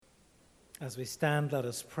As we stand, let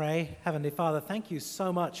us pray. Heavenly Father, thank you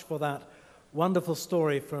so much for that wonderful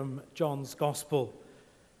story from John's Gospel.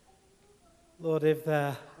 Lord, if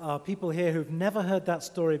there are people here who've never heard that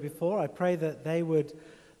story before, I pray that they would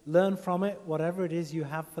learn from it whatever it is you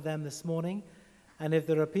have for them this morning. And if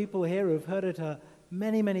there are people here who've heard it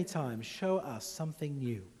many, many times, show us something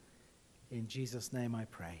new. In Jesus' name I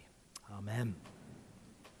pray. Amen.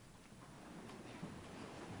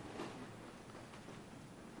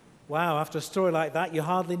 Wow, after a story like that, you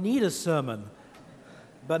hardly need a sermon.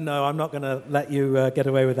 But no, I'm not going to let you get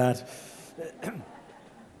away with that.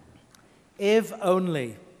 If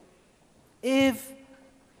only.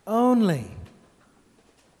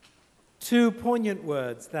 Two poignant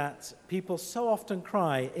words that people so often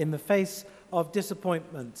cry in the face of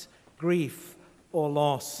disappointment, grief, or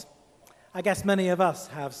loss. I guess many of us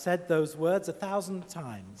have said those words 1,000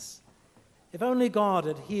 times. If only God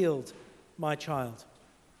had healed my child.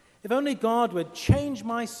 If only God would change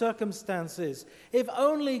my circumstances. If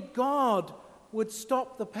only God would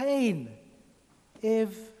stop the pain.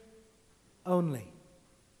 If only.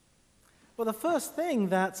 Well, the first thing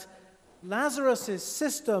that Lazarus'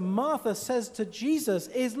 sister Martha says to Jesus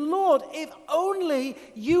is, Lord, if only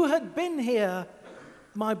you had been here,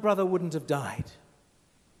 my brother wouldn't have died.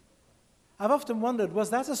 I've often wondered,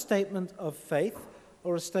 was that a statement of faith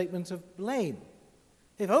or a statement of blame?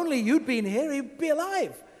 If only you'd been here, he'd be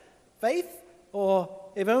alive. Faith,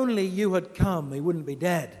 or if only you had come, he wouldn't be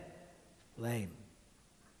dead. Blame.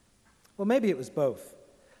 Well, maybe it was both.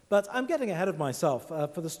 But I'm getting ahead of myself,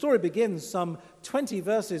 for the story begins some 20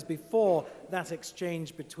 verses before that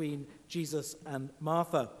exchange between Jesus and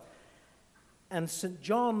Martha. And St.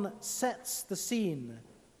 John sets the scene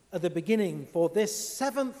at the beginning for this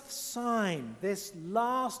seventh sign, this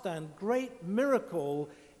last and great miracle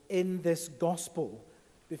in this gospel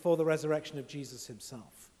before the resurrection of Jesus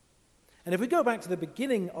himself. And if we go back to the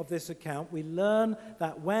beginning of this account, we learn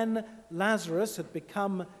that when Lazarus had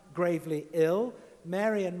become gravely ill,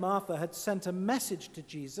 Mary and Martha had sent a message to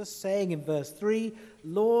Jesus saying in verse 3,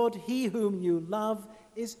 Lord, he whom you love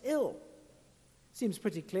is ill. Seems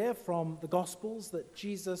pretty clear from the Gospels that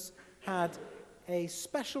Jesus had a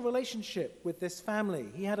special relationship with this family.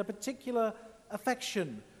 He had a particular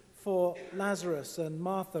affection for Lazarus and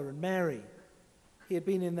Martha and Mary. He had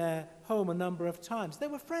been in their home a number of times. They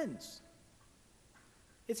were friends.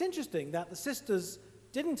 It's interesting that the sisters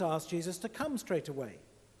didn't ask Jesus to come straight away,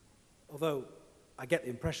 although I get the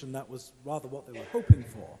impression that was rather what they were hoping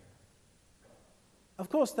for. Of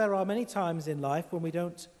course, there are many times in life when we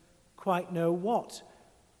don't quite know what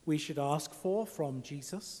we should ask for from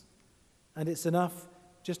Jesus, and it's enough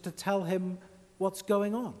just to tell him what's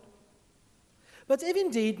going on. But if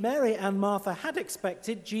indeed Mary and Martha had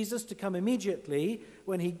expected Jesus to come immediately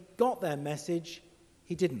when he got their message,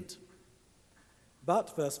 he didn't.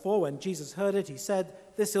 But, verse 4, when Jesus heard it, he said,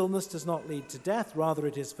 this illness does not lead to death, rather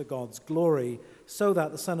it is for God's glory, so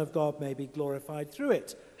that the Son of God may be glorified through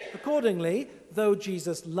it. Accordingly, though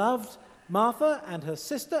Jesus loved Martha and her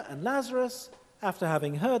sister and Lazarus, after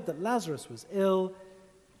having heard that Lazarus was ill,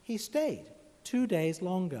 he stayed 2 days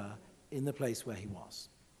longer in the place where he was.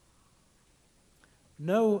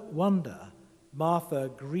 No wonder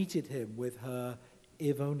Martha greeted him with her,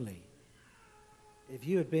 if only. If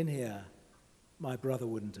you had been here, my brother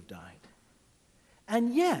wouldn't have died.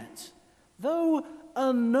 And yet, though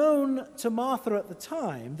unknown to Martha at the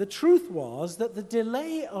time, the truth was that the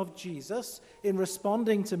delay of Jesus in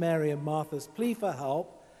responding to Mary and Martha's plea for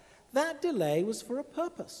help, that delay was for a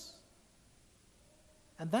purpose.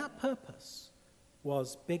 And that purpose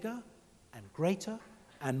was bigger and greater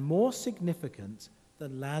and more significant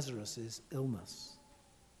than Lazarus' illness.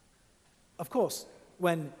 Of course,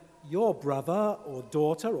 when your brother or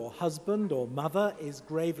daughter or husband or mother is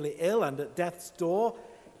gravely ill and at death's door,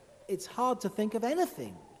 it's hard to think of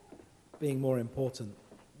anything being more important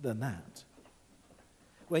than that.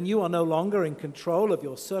 When you are no longer in control of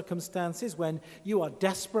your circumstances, when you are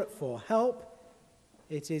desperate for help,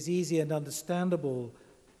 it is easy and understandable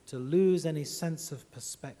to lose any sense of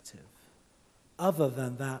perspective other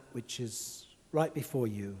than that which is right before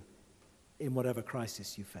you in whatever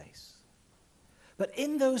crisis you face. But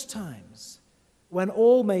in those times, when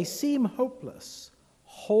all may seem hopeless,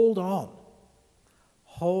 hold on.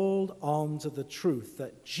 Hold on to the truth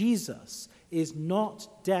that Jesus is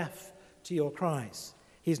not deaf to your cries.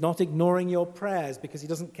 He's not ignoring your prayers because he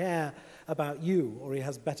doesn't care about you or he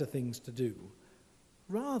has better things to do.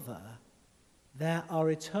 Rather, there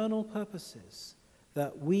are eternal purposes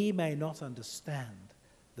that we may not understand,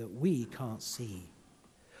 that we can't see.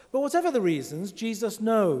 But whatever the reasons, Jesus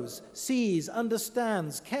knows, sees,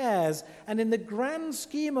 understands, cares, and in the grand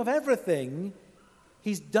scheme of everything,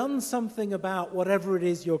 he's done something about whatever it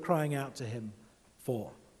is you're crying out to him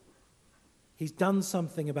for. He's done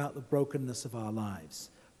something about the brokenness of our lives,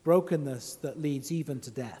 brokenness that leads even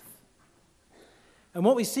to death. And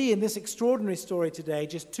what we see in this extraordinary story today,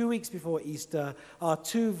 just 2 weeks before Easter, are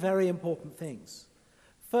two very important things.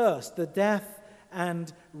 First, the death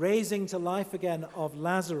and raising to life again of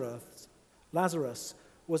Lazarus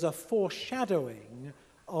was a foreshadowing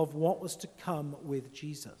of what was to come with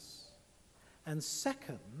Jesus. And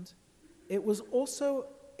second, it was also,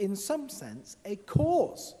 in some sense, a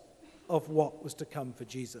cause of what was to come for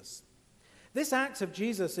Jesus. This act of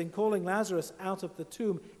Jesus in calling Lazarus out of the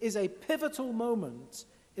tomb is a pivotal moment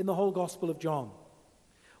in the whole Gospel of John.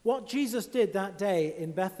 What Jesus did that day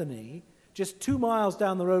in Bethany, just 2 miles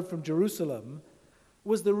down the road from Jerusalem,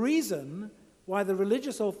 was the reason why the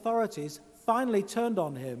religious authorities finally turned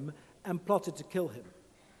on him and plotted to kill him.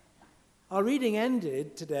 Our reading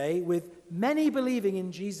ended today with many believing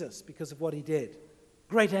in Jesus because of what he did.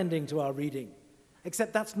 Great ending to our reading.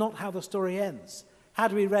 Except that's not how the story ends.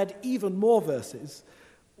 Had we read even more verses,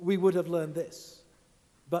 we would have learned this.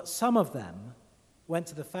 But some of them went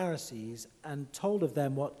to the Pharisees and told of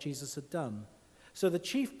them what Jesus had done. So the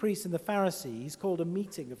chief priests and the Pharisees called a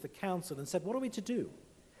meeting of the council and said, "What are we to do?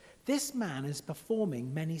 This man is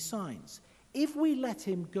performing many signs. If we let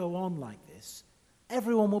him go on like this,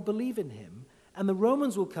 everyone will believe in him, and the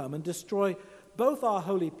Romans will come and destroy both our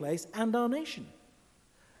holy place and our nation."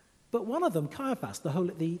 But one of them, Caiaphas,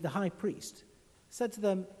 the high priest, said to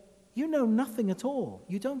them, "You know nothing at all.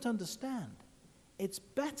 You don't understand. It's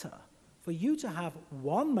better for you to have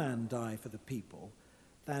one man die for the people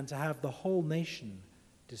than to have the whole nation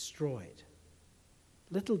destroyed."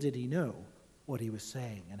 Little did he know what he was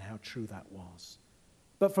saying and how true that was.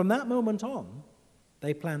 But from that moment on,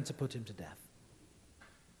 they planned to put him to death.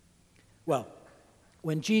 Well,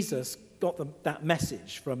 when Jesus got that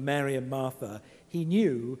message from Mary and Martha, he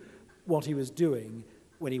knew what he was doing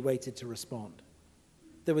when he waited to respond.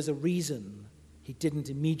 There was a reason he didn't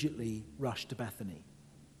immediately rush to Bethany.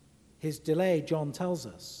 His delay, John tells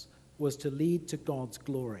us, was to lead to God's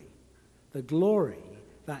glory. The glory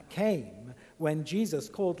that came when Jesus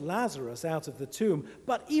called Lazarus out of the tomb,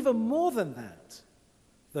 but even more than that,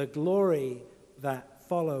 the glory that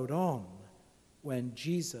followed on when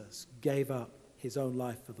Jesus gave up his own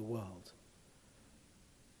life for the world.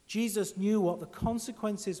 Jesus knew what the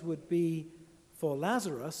consequences would be for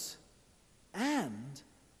Lazarus and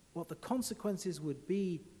what the consequences would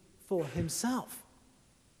be for himself.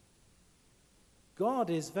 God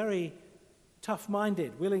is very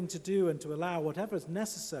tough-minded, willing to do and to allow whatever is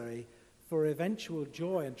necessary for eventual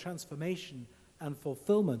joy and transformation and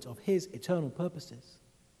fulfillment of his eternal purposes.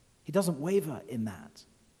 He doesn't waver in that.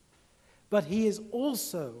 But he is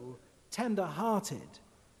also tender-hearted,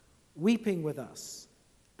 weeping with us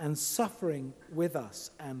and suffering with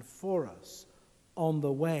us and for us on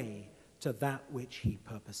the way to that which he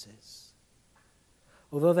purposes.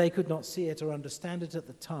 Although they could not see it or understand it at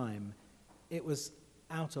the time, it was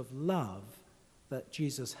out of love that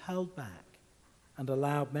Jesus held back and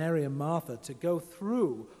allowed Mary and Martha to go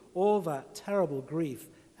through all that terrible grief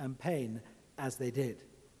and pain as they did.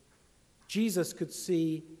 Jesus could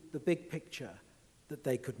see the big picture that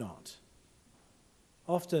they could not.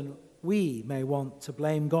 Often we may want to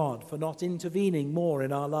blame God for not intervening more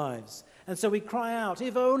in our lives. And so we cry out,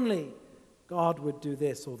 if only God would do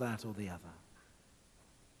this or that or the other.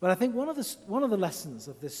 But I think one of the lessons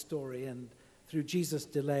of this story and through Jesus'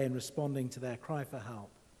 delay in responding to their cry for help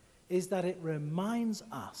is that it reminds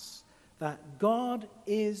us that God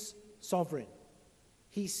is sovereign.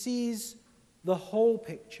 He sees the whole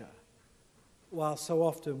picture, while so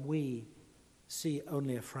often we see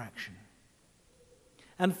only a fraction.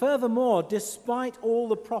 And furthermore, despite all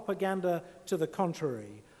the propaganda to the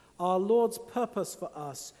contrary, our Lord's purpose for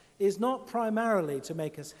us is not primarily to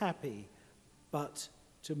make us happy, but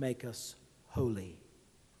to make us holy.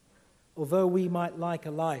 Although we might like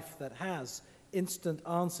a life that has instant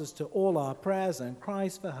answers to all our prayers and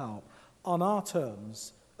cries for help on our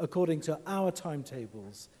terms, according to our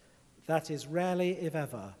timetables, that is rarely, if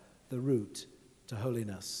ever, the route to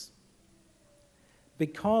holiness.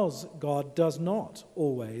 Because God does not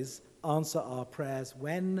always answer our prayers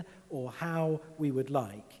when or how we would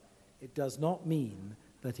like, it does not mean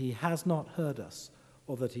that he has not heard us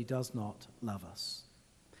or that he does not love us.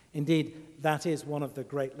 Indeed, that is one of the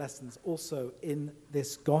great lessons also in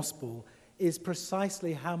this gospel, is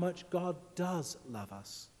precisely how much God does love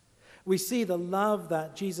us. We see the love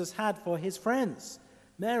that Jesus had for his friends,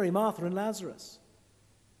 Mary, Martha, and Lazarus.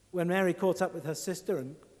 When Mary caught up with her sister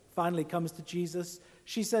and finally comes to Jesus,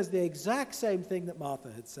 she says the exact same thing that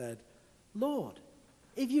Martha had said. Lord,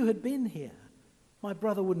 if you had been here, my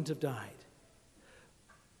brother wouldn't have died.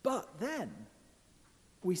 But then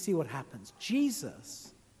we see what happens.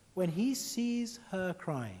 Jesus, when he sees her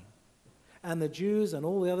crying, and the Jews and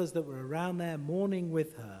all the others that were around there mourning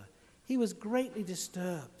with her, he was greatly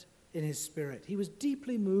disturbed in his spirit. He was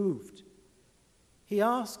deeply moved. He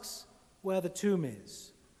asks where the tomb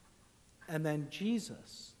is, and then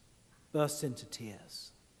Jesus bursts into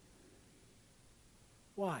tears.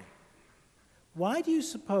 Why? Why do you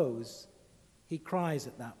suppose he cries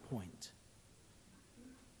at that point?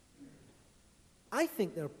 I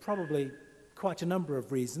think there are probably quite a number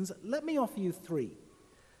of reasons. Let me offer you three.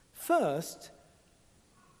 First,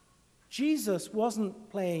 Jesus wasn't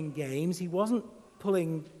playing games. He wasn't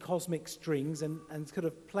pulling cosmic strings and kind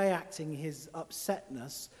of play-acting his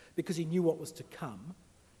upsetness because he knew what was to come.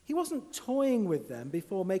 He wasn't toying with them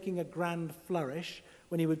before making a grand flourish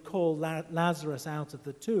when he would call Lazarus out of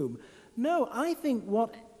the tomb. No, I think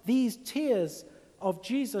what these tears of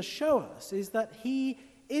Jesus show us is that he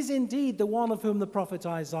is indeed the one of whom the prophet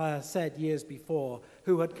Isaiah said years before,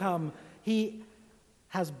 who had come. He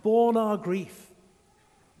has borne our grief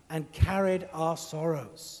and carried our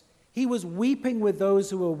sorrows. He was weeping with those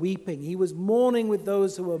who were weeping. He was mourning with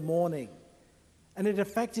those who were mourning. And it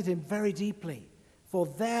affected him very deeply for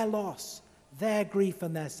their loss, their grief,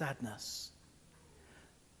 and their sadness.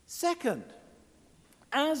 Second,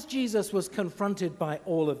 as Jesus was confronted by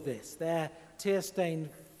all of this, their tear-stained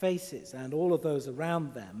faces and all of those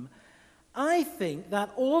around them, I think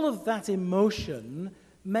that all of that emotion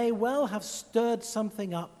may well have stirred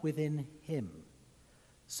something up within him,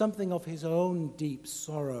 something of his own deep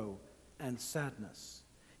sorrow and sadness.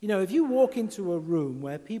 You know, if you walk into a room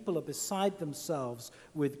where people are beside themselves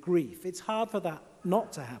with grief, it's hard for that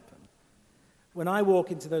not to happen. When I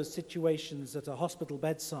walk into those situations at a hospital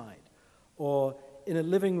bedside or in a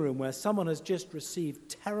living room where someone has just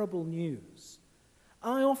received terrible news,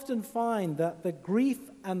 I often find that the grief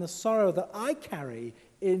and the sorrow that I carry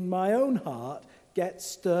in my own heart gets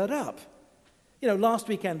stirred up. You know, last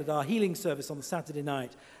weekend at our healing service on the Saturday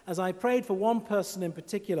night, as I prayed for one person in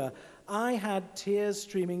particular, I had tears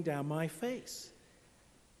streaming down my face.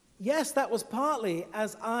 Yes, that was partly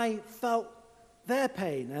as I felt their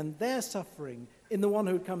pain and their suffering in the one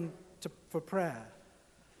who had come for prayer.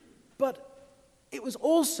 But it was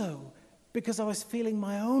also because I was feeling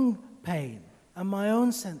my own pain and my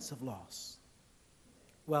own sense of loss.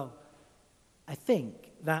 Well, I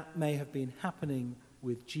think that may have been happening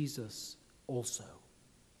with Jesus also.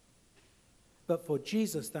 But for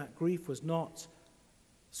Jesus, that grief was not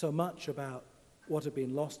so much about what had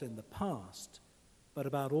been lost in the past, but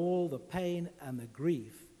about all the pain and the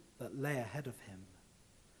grief that lay ahead of him.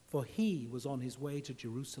 For he was on his way to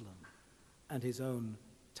Jerusalem and his own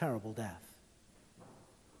terrible death.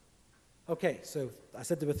 Okay, so I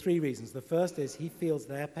said there were three reasons. The first is he feels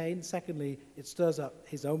their pain. Secondly, it stirs up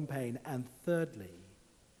his own pain. And thirdly,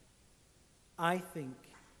 I think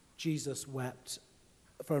Jesus wept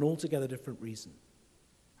for an altogether different reason.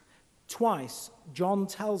 Twice, John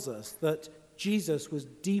tells us that Jesus was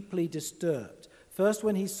deeply disturbed. First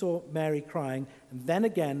when he saw Mary crying, and then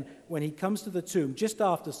again when he comes to the tomb, just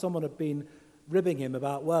after someone had been ribbing him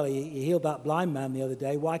about, well, he healed that blind man the other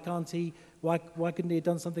day, why couldn't he have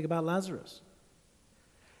done something about Lazarus?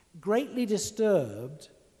 Greatly disturbed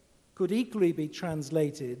could equally be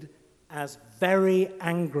translated as very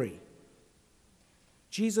angry.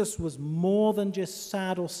 Jesus was more than just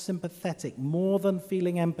sad or sympathetic, more than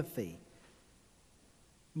feeling empathy,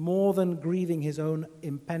 more than grieving his own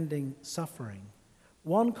impending suffering.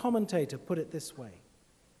 One commentator put it this way: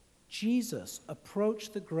 Jesus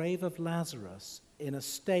approached the grave of Lazarus in a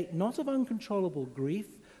state not of uncontrollable grief,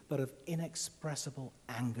 but of inexpressible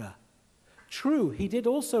anger. True, he did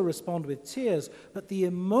also respond with tears, but the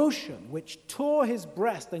emotion which tore his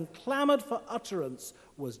breast and clamored for utterance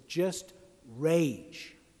was just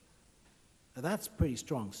rage. Now that's pretty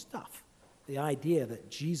strong stuff, the idea that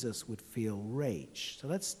Jesus would feel rage. So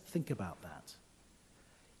let's think about that.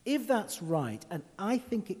 If that's right, and I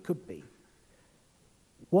think it could be,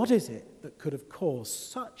 what is it that could have caused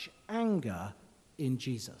such anger in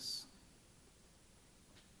Jesus?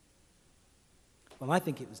 Well, I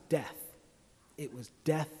think it was death. It was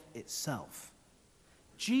death itself.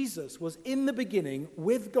 Jesus was in the beginning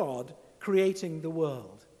with God creating the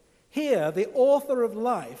world. Here, the author of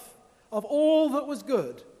life, of all that was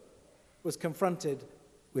good, was confronted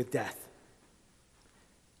with death.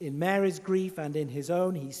 In Mary's grief and in his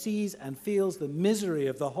own, he sees and feels the misery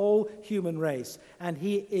of the whole human race, and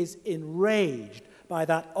he is enraged by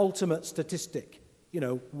that ultimate statistic,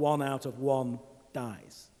 1 out of 1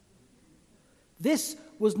 dies. This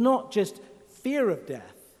was not just fear of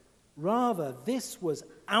death. Rather, this was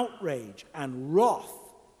outrage and wrath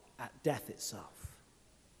at death itself.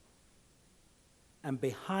 And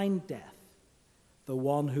behind death, the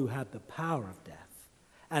one who had the power of death,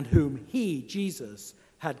 and whom he, Jesus,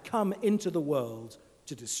 had come into the world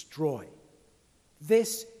to destroy.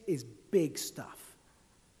 This is big stuff.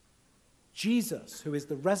 Jesus, who is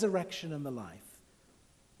the resurrection and the life,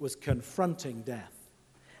 was confronting death.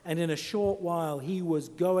 And in a short while, he was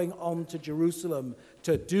going on to Jerusalem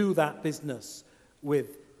to do that business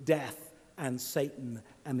with death and Satan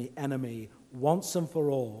and the enemy once and for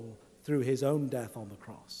all through his own death on the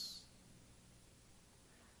cross.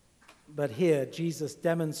 But here, Jesus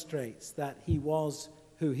demonstrates that he was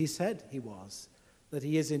who he said he was, that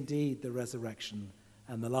he is indeed the resurrection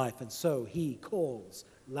and the life. And so he calls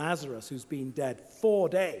Lazarus, who's been dead 4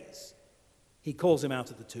 days, he calls him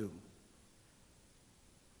out of the tomb.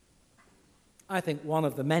 I think one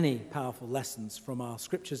of the many powerful lessons from our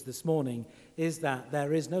scriptures this morning is that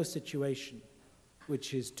there is no situation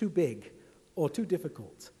which is too big or too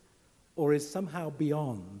difficult or is somehow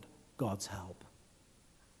beyond God's help.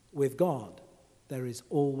 With God, there is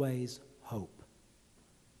always hope.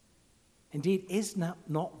 Indeed, is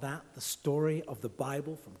not that the story of the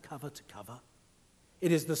Bible from cover to cover?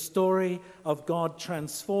 It is the story of God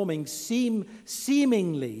transforming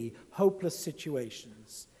seemingly hopeless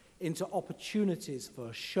situations into opportunities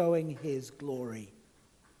for showing his glory.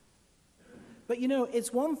 But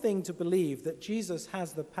it's one thing to believe that Jesus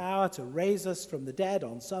has the power to raise us from the dead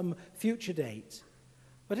on some future date,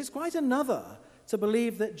 but it's quite another to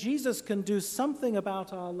believe that Jesus can do something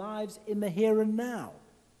about our lives in the here and now.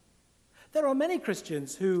 There are many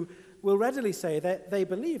Christians who will readily say that they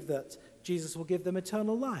believe that Jesus will give them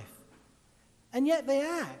eternal life, and yet they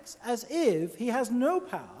act as if he has no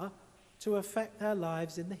power to affect their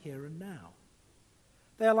lives in the here and now.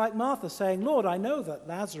 They are like Martha saying, "Lord, I know that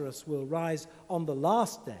Lazarus will rise on the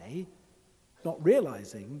last day," not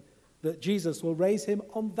realizing that Jesus will raise him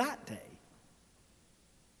on that day.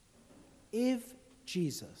 If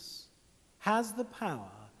Jesus has the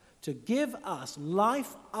power to give us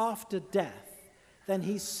life after death, then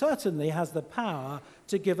he certainly has the power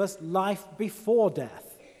to give us life before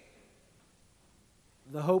death.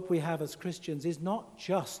 The hope we have as Christians is not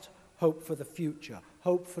just hope for the future,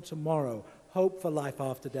 hope for tomorrow, hope for life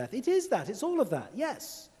after death. It is that, it's all of that,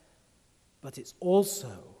 yes. But it's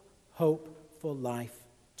also hope for life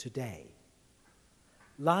today.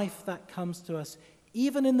 Life that comes to us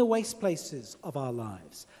even in the waste places of our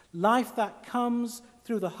lives. Life that comes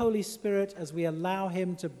through the Holy Spirit as we allow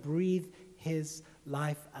him to breathe his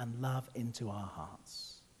life and love into our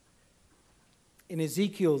hearts. In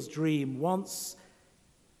Ezekiel's dream, once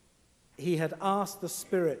he had asked the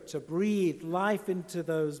Spirit to breathe life into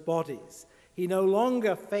those bodies. He no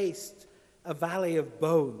longer faced a valley of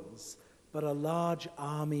bones, but a large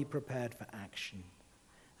army prepared for action.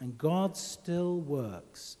 And God still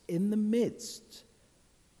works in the midst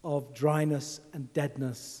of dryness and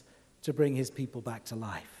deadness to bring his people back to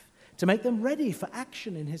life, to make them ready for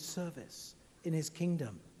action in his service, in his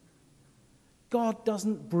kingdom. God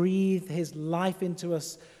doesn't breathe his life into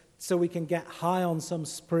us so we can get high on some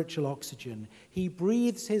spiritual oxygen. He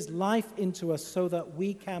breathes his life into us so that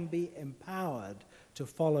we can be empowered to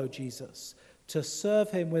follow Jesus, to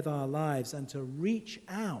serve him with our lives, and to reach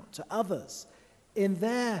out to others in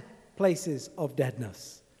their places of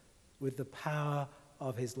deadness with the power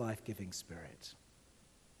of his life-giving Spirit.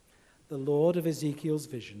 The Lord of Ezekiel's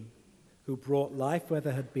vision, who brought life where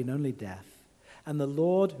there had been only death, and the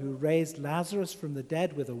Lord who raised Lazarus from the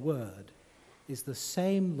dead with a word, is the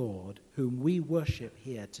same Lord whom we worship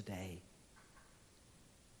here today.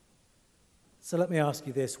 So let me ask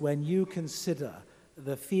you this. When you consider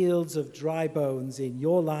the fields of dry bones in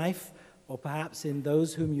your life, or perhaps in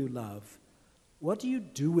those whom you love, what do you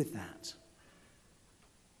do with that?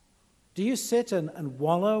 Do you sit and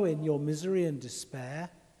wallow in your misery and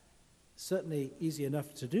despair? Certainly easy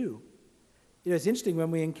enough to do. It's interesting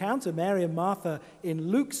when we encounter Mary and Martha in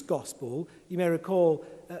Luke's gospel, you may recall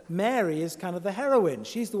Mary is kind of the heroine.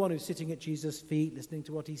 She's the one who's sitting at Jesus' feet, listening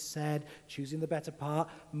to what he said, choosing the better part.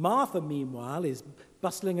 Martha, meanwhile, is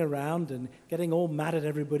bustling around and getting all mad at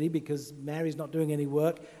everybody because Mary's not doing any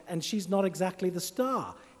work, and she's not exactly the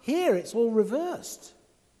star. Here, it's all reversed.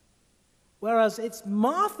 Whereas it's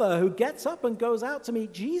Martha who gets up and goes out to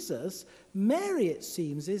meet Jesus, Mary, it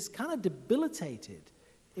seems, is kind of debilitated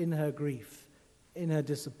in her grief, in her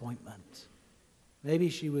disappointment. Maybe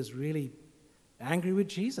she was really angry with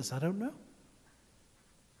Jesus, I don't know.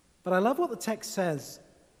 But I love what the text says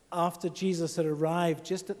after Jesus had arrived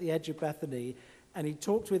just at the edge of Bethany and he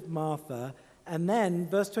talked with Martha. And then,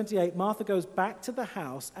 verse 28, Martha goes back to the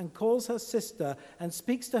house and calls her sister and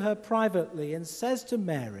speaks to her privately and says to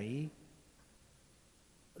Mary,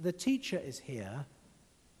 "The teacher is here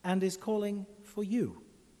and is calling for you."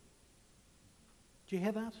 Do you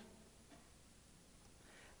hear that?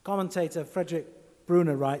 Commentator Frederick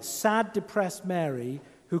Bruner writes, "Sad, depressed Mary,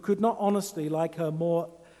 who could not honestly, like her more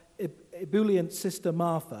ebullient sister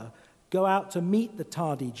Martha, go out to meet the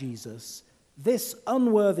tardy Jesus, this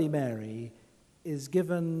unworthy Mary is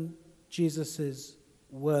given Jesus'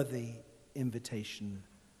 worthy invitation.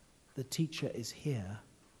 The teacher is here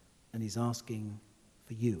and he's asking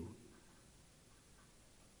for you."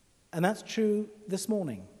 And that's true this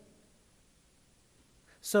morning.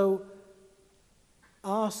 So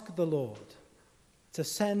ask the Lord to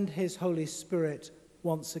send his Holy Spirit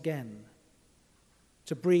once again,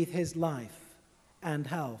 to breathe his life and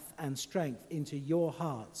health and strength into your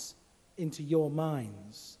hearts, into your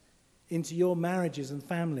minds, into your marriages and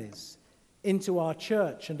families, into our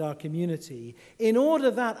church and our community, in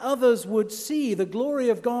order that others would see the glory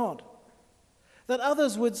of God, that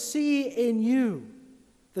others would see in you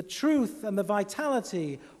the truth and the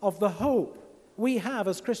vitality of the hope we have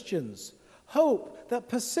as Christians, hope that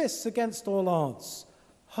persists against all odds,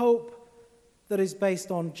 hope that is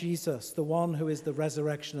based on Jesus, the one who is the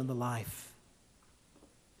resurrection and the life.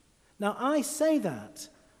 Now, I say that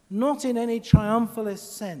not in any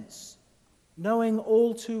triumphalist sense, knowing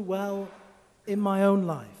all too well in my own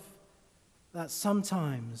life that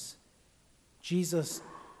sometimes Jesus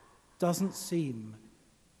doesn't seem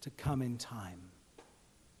to come in time.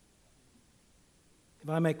 If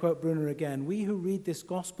I may quote Bruner again, we who read this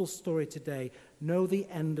gospel story today know the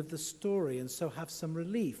end of the story and so have some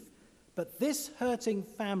relief. But this hurting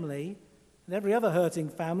family, and every other hurting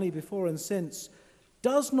family before and since,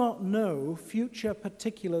 does not know future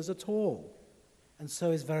particulars at all, and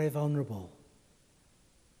so is very vulnerable.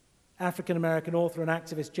 African-American author and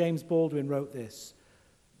activist James Baldwin wrote this: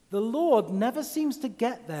 "The Lord never seems to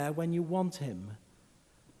get there when you want him,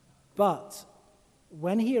 but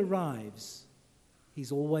when he arrives,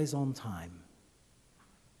 he's always on time."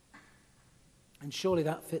 And surely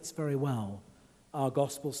that fits very well our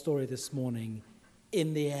gospel story this morning,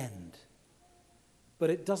 in the end. But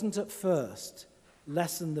it doesn't at first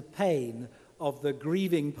lessen the pain of the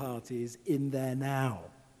grieving parties in their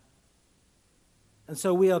now. And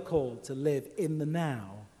so we are called to live in the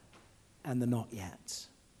now and the not yet.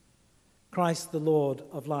 Christ, the Lord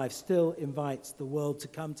of life, still invites the world to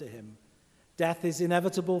come to him. Death is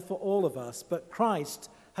inevitable for all of us, but Christ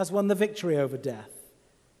has won the victory over death,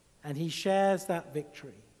 and he shares that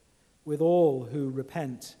victory with all who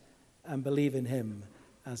repent and believe in him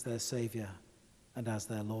as their Savior and as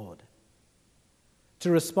their Lord. To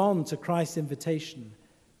respond to Christ's invitation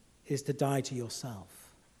is to die to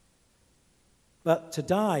yourself. But to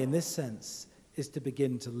die, in this sense, is to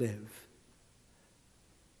begin to live.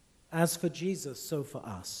 As for Jesus, so for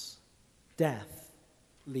us, death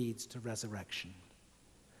leads to resurrection.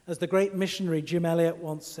 As the great missionary Jim Elliot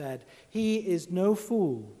once said, "He is no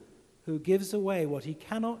fool who gives away what he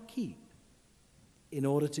cannot keep in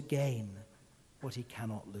order to gain what he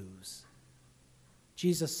cannot lose."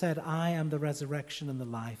 Jesus said, "I am the resurrection and the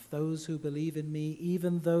life. Those who believe in me,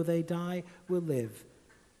 even though they die, will live.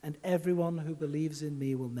 And everyone who believes in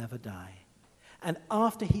me will never die." And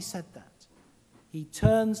after he said that, he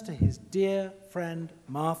turns to his dear friend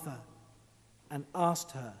Martha and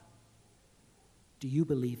asked her, "Do you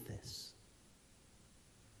believe this?"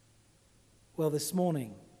 Well, this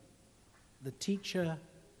morning, the teacher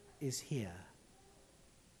is here,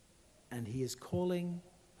 and he is calling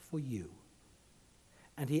for you.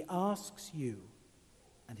 And he asks you,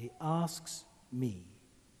 and he asks me,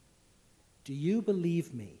 do you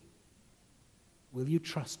believe me? Will you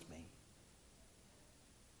trust me?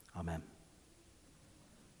 Amen.